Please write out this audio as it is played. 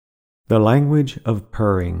The language of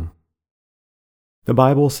purring. The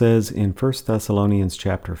Bible says in 1 Thessalonians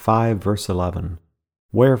chapter 5, verse 11,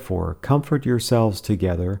 "Wherefore comfort yourselves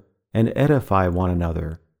together, and edify one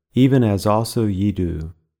another, even as also ye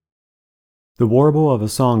do." The warble of a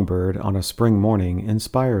songbird on a spring morning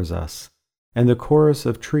inspires us, and the chorus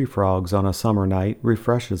of tree frogs on a summer night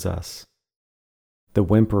refreshes us. The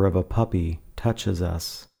whimper of a puppy touches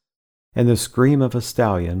us, and the scream of a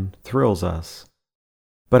stallion thrills us.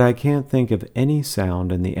 But I can't think of any sound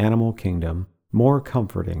in the animal kingdom more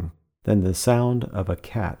comforting than the sound of a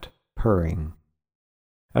cat purring.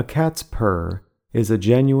 A cat's purr is a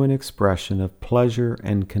genuine expression of pleasure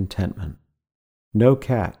and contentment. No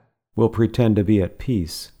cat will pretend to be at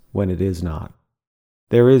peace when it is not.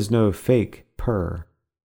 There is no fake purr.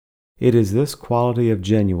 It is this quality of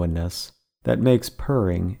genuineness that makes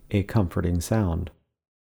purring a comforting sound.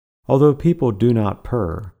 Although people do not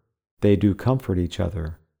purr, they do comfort each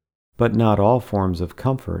other, but not all forms of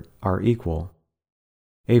comfort are equal.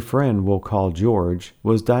 A friend we'll call George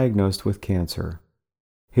was diagnosed with cancer.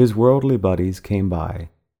 His worldly buddies came by,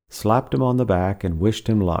 slapped him on the back, and wished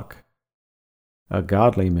him luck. A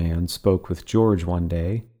godly man spoke with George one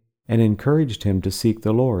day and encouraged him to seek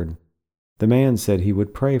the Lord. The man said he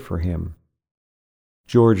would pray for him.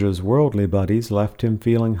 George's worldly buddies left him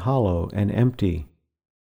feeling hollow and empty,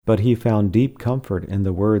 but he found deep comfort in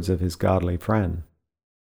the words of his godly friend.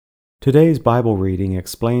 Today's Bible reading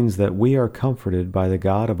explains that we are comforted by the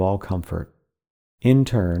God of all comfort. In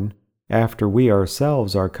turn, after we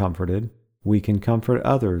ourselves are comforted, we can comfort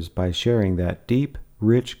others by sharing that deep,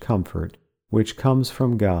 rich comfort which comes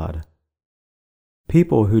from God.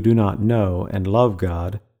 People who do not know and love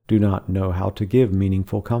God do not know how to give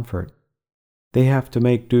meaningful comfort. They have to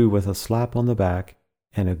make do with a slap on the back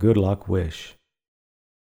and a good luck wish.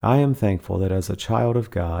 I am thankful that as a child of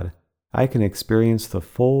God, I can experience the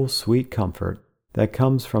full, sweet comfort that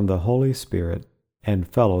comes from the Holy Spirit and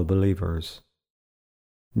fellow believers.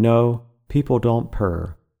 No, people don't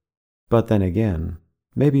purr, but then again,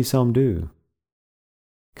 maybe some do.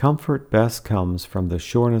 Comfort best comes from the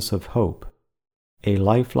sureness of hope, a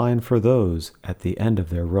lifeline for those at the end of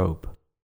their rope.